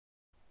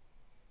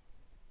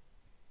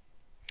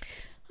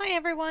Hi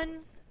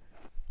everyone.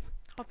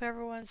 Hope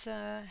everyone's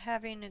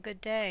having a good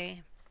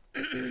day.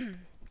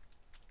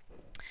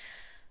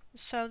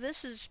 So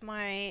this is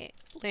my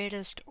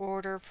latest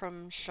order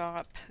from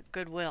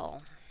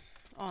ShopGoodwill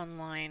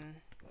online.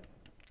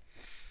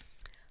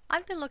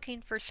 I've been looking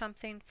for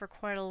something for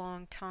quite a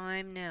long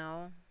time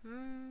now.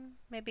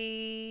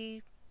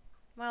 Maybe,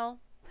 well,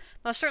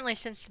 certainly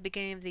since the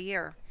beginning of the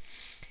year.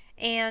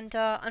 And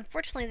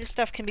unfortunately this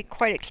stuff can be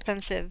quite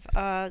expensive.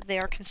 They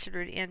are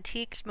considered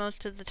antiques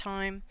most of the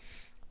time.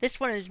 This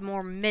one is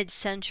more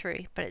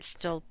mid-century, but it's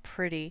still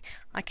pretty.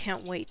 I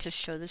can't wait to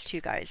show this to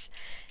you guys.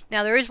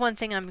 Now, there is one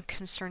thing I'm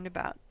concerned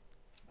about.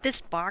 This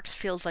box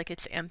feels like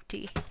it's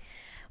empty.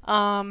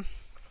 I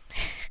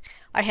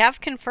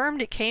have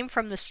confirmed it came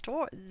from the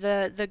store,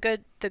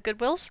 the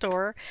Goodwill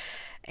store,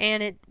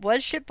 and it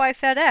was shipped by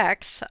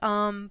FedEx.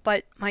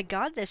 But my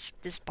God,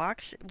 this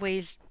box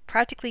weighs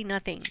practically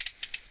nothing.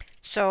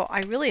 So I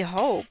really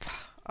hope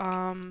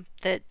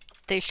that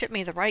they ship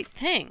me the right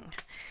thing.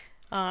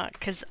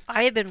 Because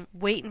I have been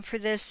waiting for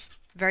this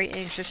very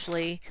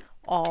anxiously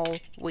all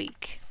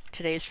week.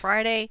 Today's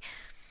Friday.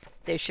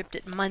 They shipped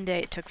it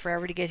Monday. It took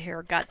forever to get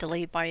here. Got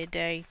delayed by a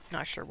day.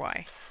 Not sure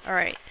why.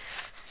 Alright.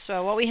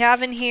 So what we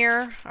have in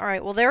here.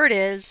 Alright, well there it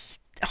is.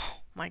 Oh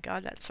my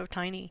God, that's so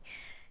tiny.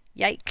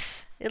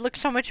 Yikes. It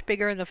looks so much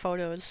bigger in the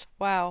photos.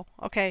 Wow.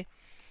 Okay.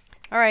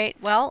 Alright,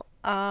 well,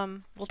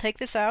 we'll take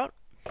this out.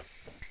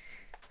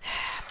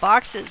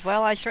 Boxes.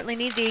 Well, I certainly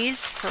need these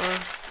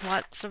for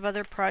lots of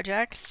other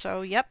projects,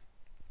 so yep.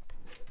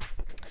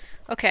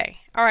 Okay,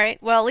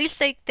 alright, well at least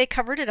they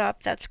covered it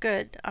up, that's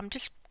good. I'm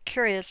just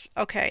curious.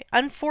 Okay,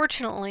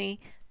 unfortunately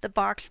the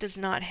box does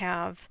not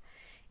have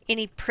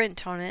any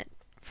print on it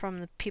from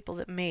the people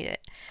that made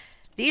it.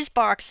 These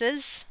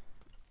boxes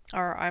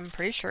are, I'm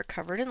pretty sure,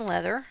 covered in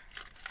leather,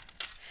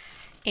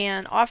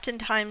 and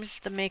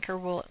oftentimes the maker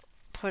will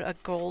put a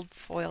gold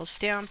foil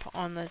stamp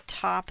on the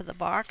top of the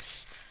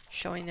box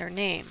showing their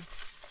name.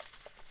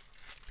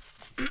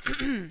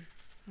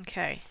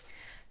 Okay.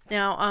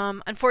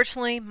 Now,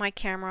 unfortunately, my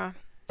camera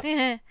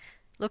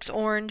looks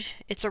orange.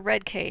 It's a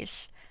red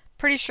case.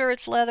 Pretty sure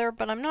it's leather,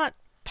 but I'm not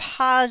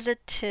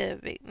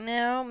positive.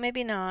 No,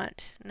 maybe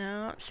not.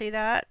 No, see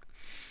that?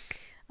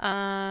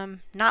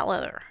 Not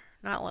leather.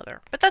 Not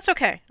leather. But that's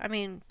okay. I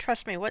mean,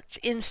 trust me, what's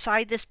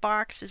inside this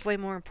box is way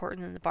more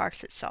important than the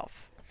box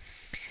itself.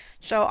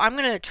 So I'm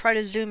going to try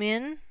to zoom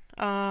in.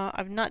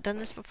 I've not done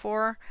this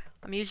before.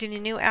 I'm using a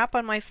new app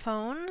on my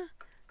phone,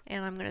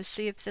 and I'm going to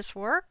see if this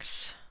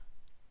works.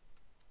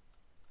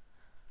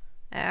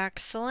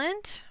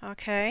 Excellent.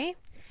 Okay.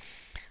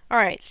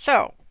 Alright,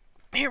 so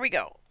here we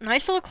go.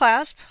 Nice little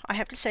clasp. I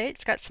have to say,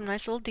 it's got some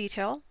nice little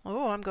detail.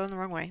 Oh, I'm going the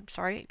wrong way.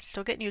 Sorry.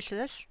 Still getting used to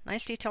this.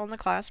 Nice detail on the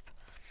clasp.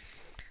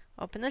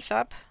 Open this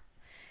up.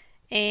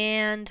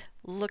 And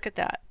look at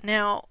that.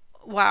 Now,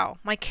 wow,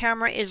 my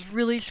camera is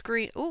really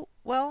screen. Oh,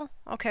 well,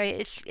 okay,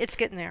 it's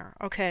getting there.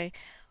 Okay.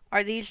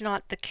 Are these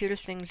not the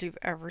cutest things you've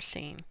ever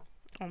seen?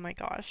 Oh my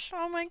gosh.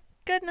 Oh my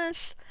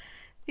goodness.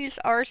 These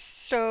are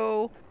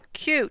so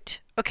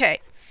cute. Okay.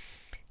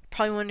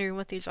 Probably wondering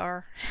what these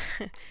are.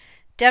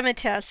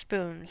 Demitasse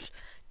spoons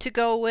to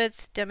go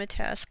with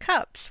Demitasse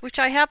cups, which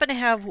I happen to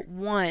have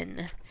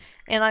one.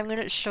 And I'm going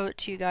to show it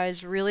to you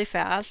guys really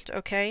fast,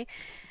 okay?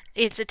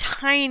 It's a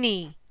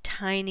tiny,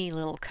 tiny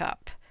little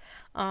cup.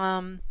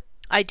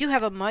 I do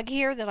have a mug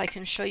here that I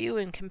can show you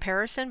in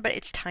comparison, but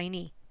it's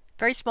tiny.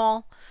 Very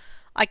small.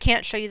 I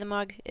can't show you the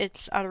mug.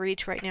 It's out of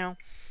reach right now.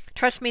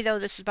 Trust me, though,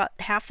 this is about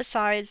half the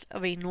size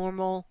of a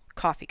normal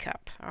coffee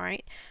cup, all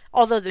right?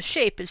 Although the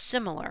shape is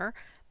similar.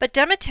 But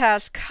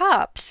Demitasse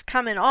cups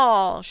come in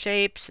all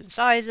shapes and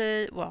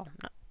sizes. Well,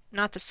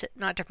 not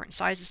different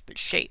sizes, but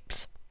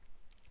shapes.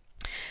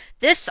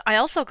 This I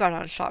also got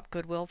on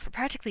ShopGoodwill for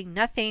practically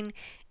nothing,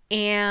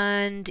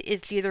 and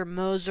it's either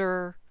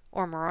Moser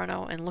or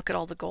Murano, and look at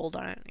all the gold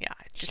on it. Yeah,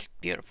 it's just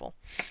beautiful.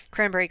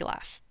 Cranberry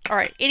glass. All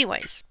right,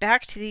 anyways,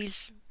 back to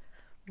these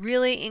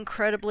really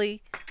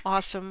incredibly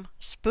awesome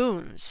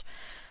spoons.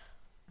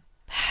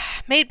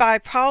 Made by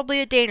probably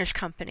a Danish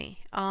company.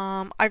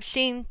 I've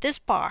seen this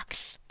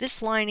box,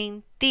 this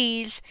lining,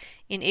 these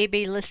in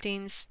eBay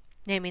listings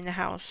naming the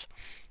house.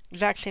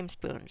 Exact same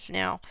spoons.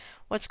 Now,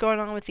 what's going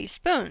on with these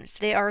spoons?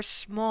 They are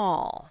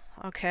small.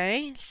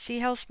 Okay, see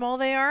how small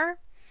they are?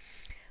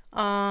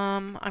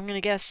 I'm going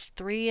to guess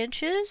 3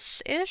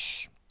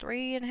 inches-ish.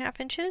 3.5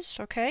 inches.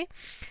 Okay.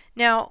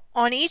 Now,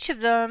 on each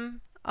of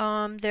them,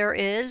 there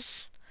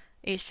is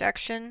a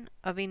section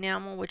of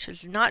enamel which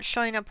is not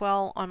showing up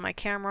well on my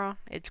camera.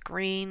 It's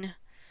green,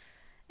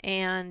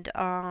 and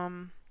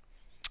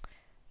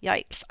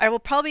yikes. I will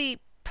probably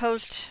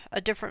post a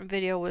different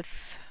video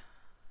with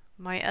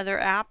my other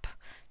app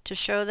to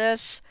show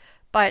this,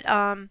 but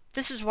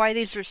this is why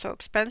these are so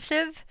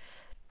expensive,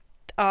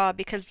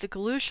 because the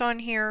Guilloche on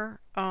here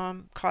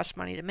costs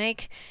money to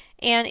make,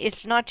 and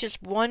it's not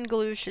just one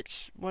Guilloche,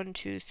 it's 1,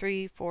 2,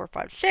 3, 4,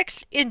 5,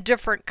 6 in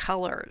different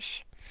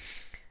colors.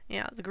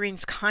 Yeah, the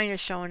green's kind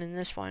of shown in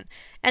this one.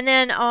 And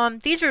then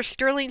these are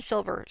sterling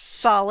silver,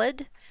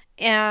 solid,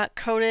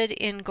 coated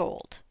in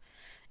gold.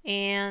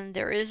 And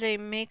there is a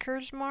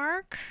maker's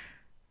mark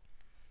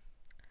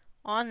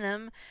on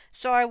them,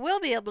 so I will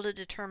be able to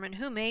determine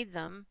who made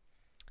them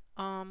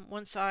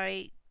once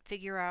I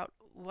figure out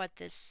what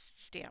this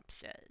stamp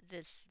says,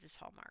 this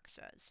hallmark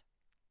says,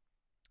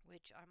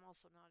 which I'm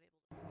also not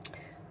able to.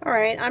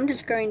 Alright, I'm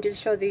just going to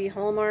show the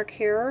hallmark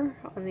here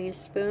on these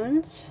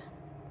spoons.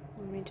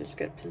 Let me just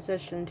get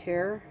positioned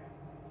here.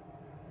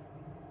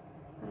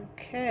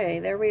 Okay,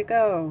 there we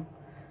go.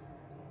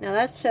 Now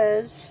that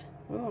says,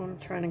 oh, I'm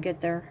trying to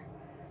get there,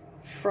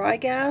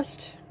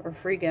 Frigast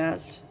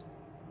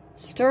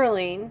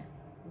Sterling,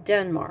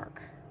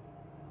 Denmark.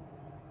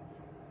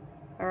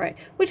 All right,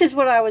 which is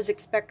what I was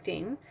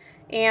expecting,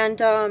 and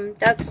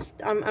that's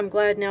I'm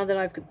glad now that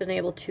I've been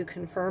able to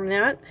confirm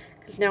that,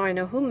 because now I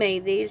know who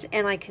made these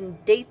and I can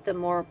date them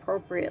more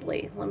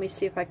appropriately. Let me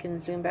see if I can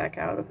zoom back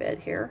out a bit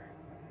here.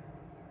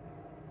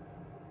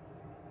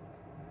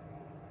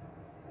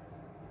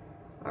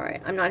 All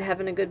right, I'm not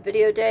having a good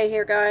video day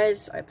here,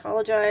 guys. I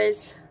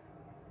apologize.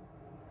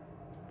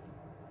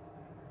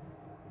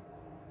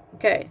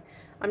 Okay,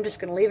 I'm just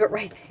gonna leave it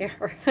right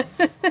there.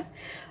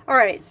 All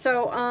right,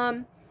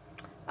 so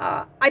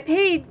I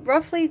paid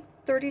roughly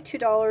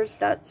 $32.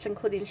 That's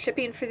including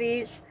shipping for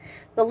these.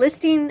 The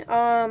listing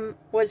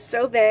was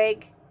so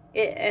vague,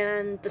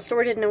 and the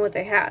store didn't know what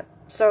they had.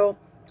 So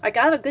I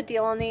got a good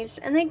deal on these,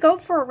 and they go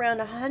for around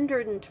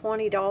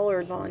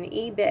 $120 on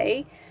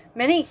eBay.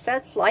 Many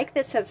sets like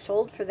this have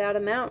sold for that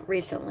amount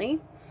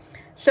recently.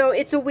 So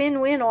it's a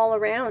win-win all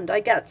around. I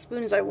got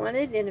spoons I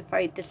wanted, and if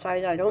I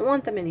decide I don't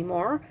want them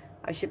anymore,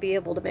 I should be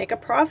able to make a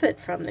profit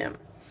from them.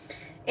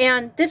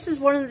 And this is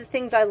one of the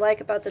things I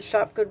like about the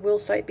Shop Goodwill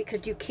site,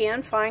 because you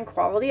can find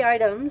quality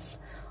items,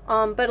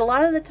 but a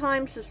lot of the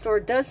times the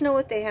store does know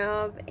what they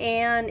have,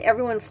 and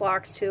everyone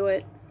flocks to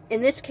it.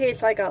 In this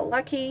case, I got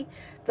lucky.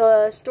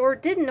 The store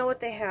didn't know what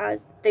they had.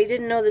 They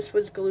didn't know this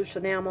was Guilloche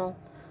enamel.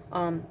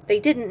 They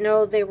didn't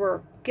know they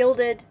were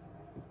gilded.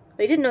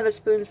 They didn't know the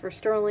spoons were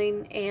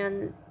sterling,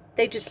 and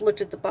they just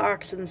looked at the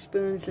box and the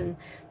spoons, and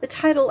the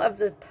title of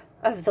the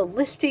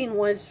listing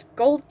was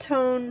Gold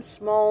Tone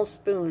Small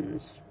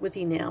Spoons with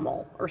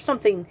Enamel, or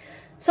something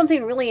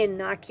really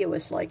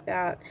innocuous like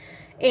that.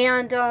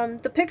 And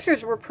the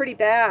pictures were pretty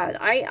bad.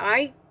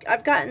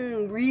 I've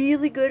gotten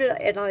really good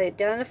at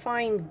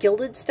identifying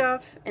gilded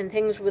stuff and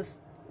things with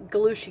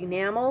Guilloche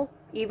enamel,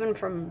 even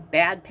from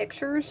bad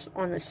pictures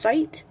on the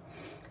site.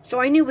 So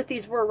I knew what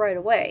these were right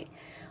away.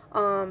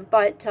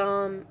 But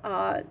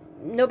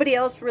nobody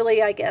else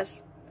really, I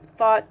guess,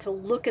 thought to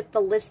look at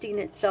the listing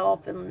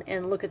itself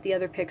and look at the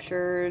other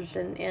pictures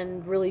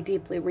and really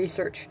deeply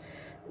research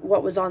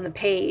what was on the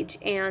page.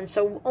 And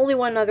so only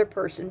one other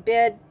person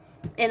bid,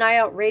 and I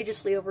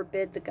outrageously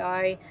overbid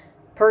the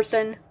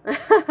person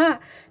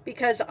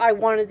because I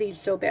wanted these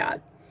so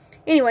bad.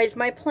 Anyways,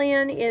 my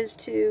plan is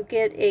to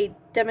get a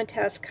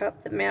Demitasse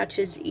cup that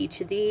matches each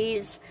of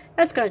these.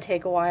 That's going to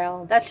take a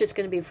while. That's just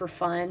going to be for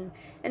fun.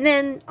 And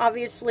then,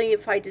 obviously,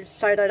 if I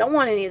decide I don't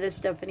want any of this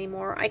stuff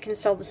anymore, I can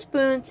sell the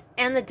spoons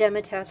and the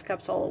Demitasse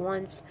cups all at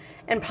once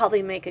and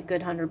probably make a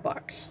good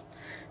 $100.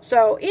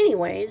 So,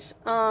 anyways,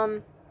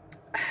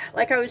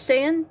 like I was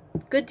saying,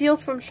 good deal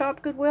from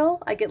Shop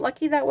Goodwill. I get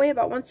lucky that way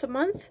about once a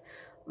month.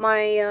 My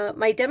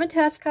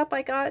Demitasse cup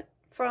I got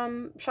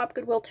from Shop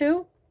Goodwill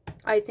too.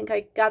 I think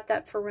I got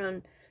that for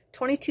around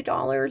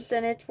 $22,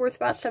 and it's worth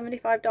about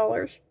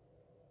 $75.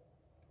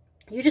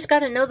 You just got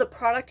to know the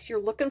products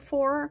you're looking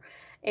for,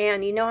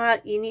 and you know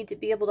how you need to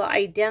be able to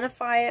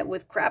identify it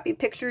with crappy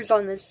pictures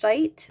on this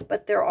site,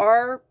 but there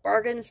are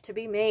bargains to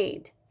be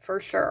made for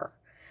sure.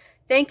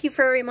 Thank you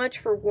very much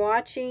for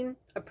watching.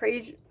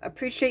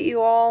 Appreciate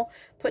you all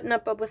putting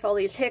up with all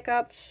these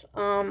hiccups.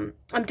 I'm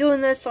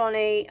doing this on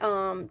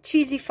a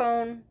cheesy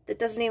phone that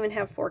doesn't even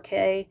have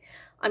 4K.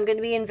 I'm going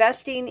to be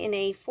investing in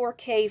a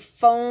 4K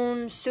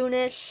phone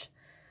soonish,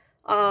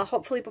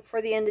 hopefully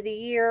before the end of the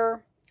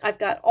year. I've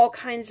got all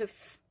kinds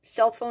of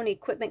cell phone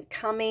equipment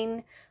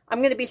coming. I'm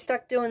going to be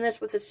stuck doing this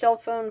with a cell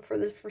phone for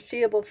the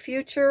foreseeable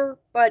future,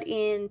 but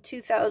in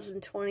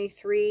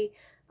 2023,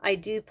 I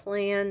do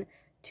plan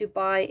to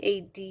buy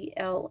a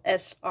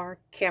DSLR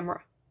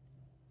camera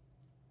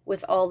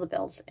with all the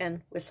bells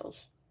and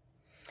whistles.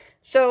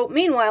 So,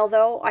 meanwhile,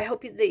 though, I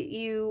hope that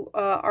you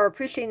are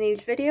appreciating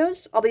these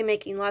videos. I'll be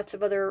making lots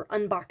of other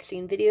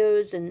unboxing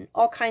videos, and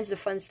all kinds of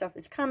fun stuff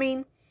is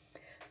coming.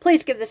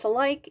 Please give this a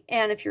like,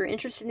 and if you're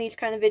interested in these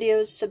kind of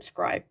videos,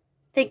 subscribe.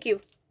 Thank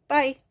you.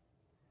 Bye.